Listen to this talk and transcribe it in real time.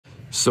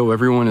So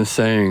everyone is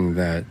saying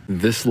that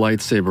this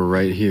lightsaber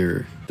right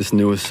here, this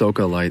new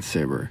Ahsoka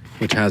lightsaber,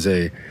 which has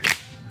a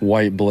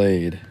white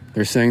blade,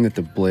 they're saying that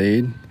the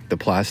blade, the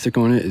plastic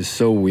on it is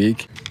so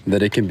weak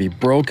that it can be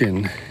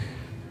broken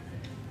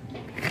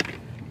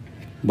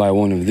by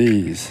one of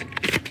these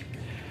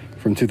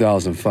from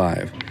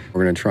 2005.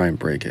 We're gonna try and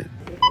break it.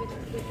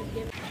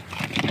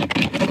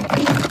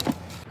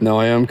 Now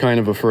I am kind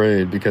of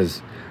afraid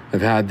because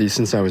I've had these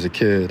since I was a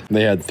kid.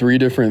 They had 3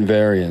 different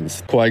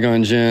variants: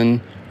 Qui-Gon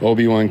Jinn,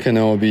 Obi-Wan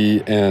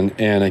Kenobi, and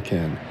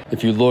Anakin.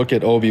 If you look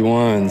at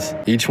Obi-Wan's,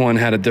 each one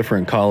had a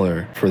different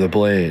color for the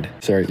blade.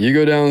 Sorry, you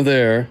go down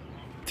there,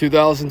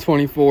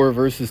 2024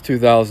 versus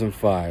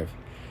 2005.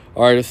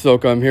 All right,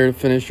 Ahsoka, I'm here to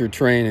finish your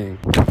training.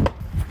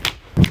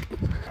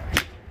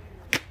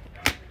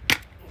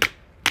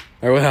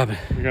 All right, what happened?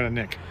 We got a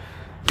nick.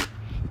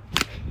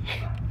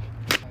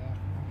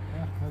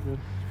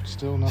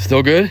 Still nothing.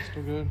 Still good?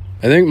 Still good.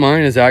 I think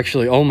mine is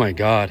actually, oh my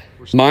God.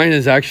 Mine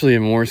is actually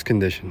in worse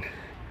condition.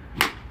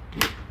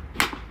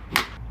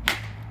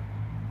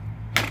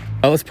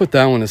 Let's put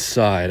that one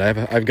aside.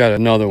 I've got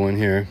another one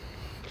here.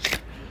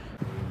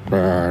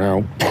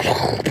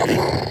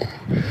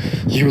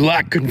 You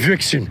lack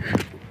conviction.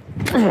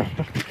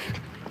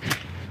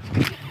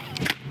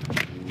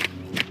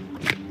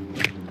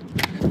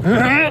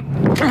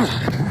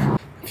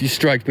 If you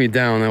strike me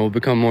down, I will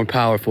become more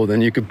powerful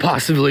than you could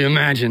possibly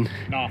imagine.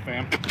 Nah,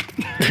 fam.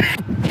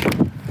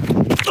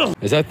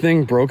 Is that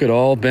thing broke at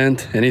all?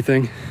 Bent?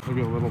 Anything?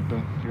 Maybe a little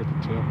bent here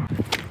at the tail.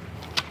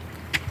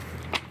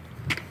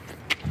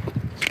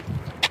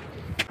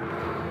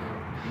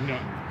 No.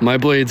 My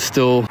blade's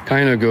still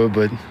kind of good,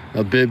 but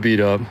a bit beat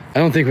up. I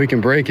don't think we can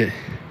break it.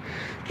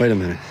 Wait a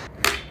minute.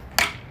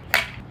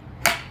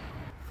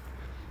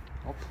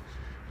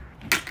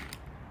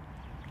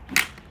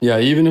 Yeah,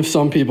 even if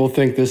some people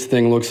think this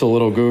thing looks a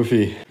little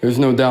goofy, there's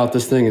no doubt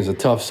this thing is a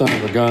tough son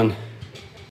of a gun.